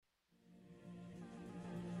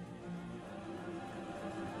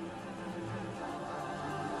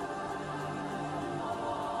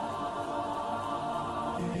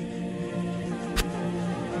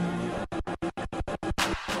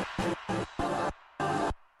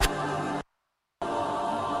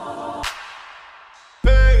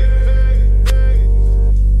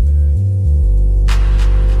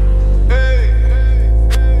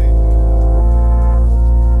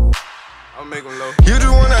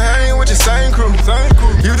with your same crew.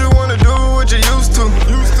 You just wanna do what you used to.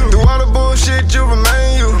 Through all the bullshit, you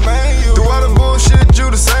remain you. Through all the bullshit, you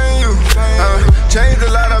the same you. Changed a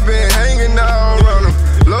lot, I've been hanging out around them.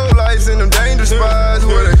 Low lights in them dangerous spots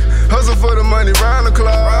where they hustle for the money round the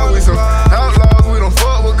clock. We some outlaws, we don't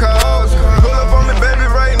fuck with cops. Pull up on me, baby,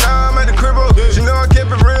 right now, I'm at the crib. She know I kept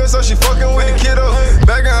it real, so she fucking with the kiddo.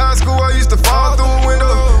 Back in high school, I used to fall through a window.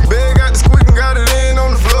 Bed got the squeak and got it in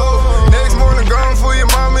on the floor. Next morning, gone for your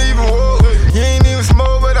mama even woke. You ain't even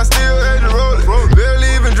smoke, but I still had to roll it. Barely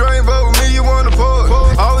even drink, but with me, you wanna pour it.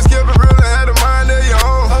 Always kept it real and had a mind of your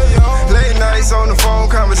own. Late nights on the phone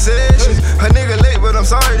conversations. A nigga late, but I'm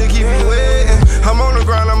sorry to keep you waiting. I'm on the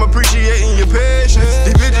ground, I'm appreciating your patience.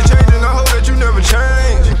 These bitches changing, I hope that you never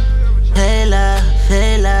change. Hey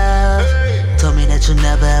love, told me that you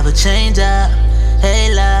never ever change up.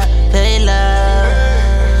 Hey love,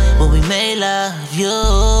 when we made love, you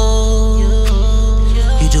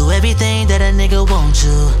do everything that a nigga want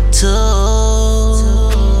you to.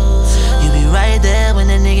 You be right there when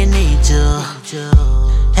a nigga need you.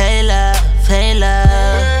 Hey love,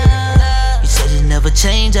 you said you never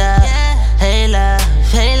change up. Hey love,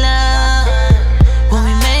 when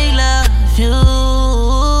we make love, you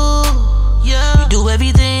do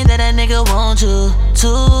everything that a nigga want you to.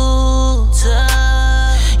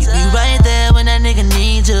 You be right there when that nigga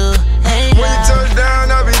needs you. Hey when you touch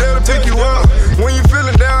down, I'll be there to pick you up. When you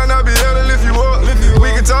feeling down, I'll be there to lift you up. We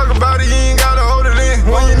can talk about it, you ain't gotta hold it in.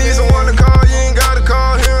 When you need someone to call, you ain't gotta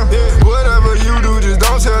call him. Whatever you do, just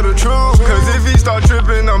don't tell the truth. Cause if he start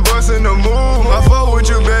tripping, I'm busting the move. I fuck with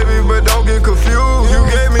you, baby, but don't get confused. You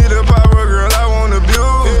gave me the power, girl, I won't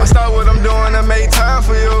abuse. I stop what I'm doing and make time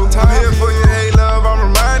for you. I'm here for you, hey love, I'm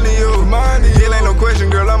reminding you. It ain't no question,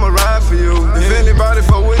 girl, I'ma ride for you. If anybody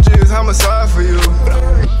fuck with you, it's homicide for you.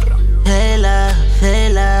 Hey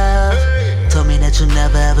love, told me that you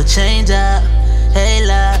never ever change up. Hey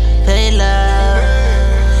love,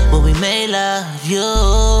 when we made love, you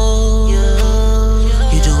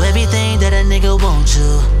do everything that a nigga want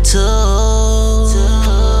you to.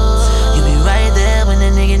 You be right there when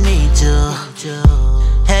a nigga need you.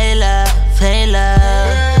 Hey love, you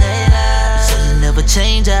said you never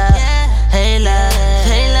change up. Hey love.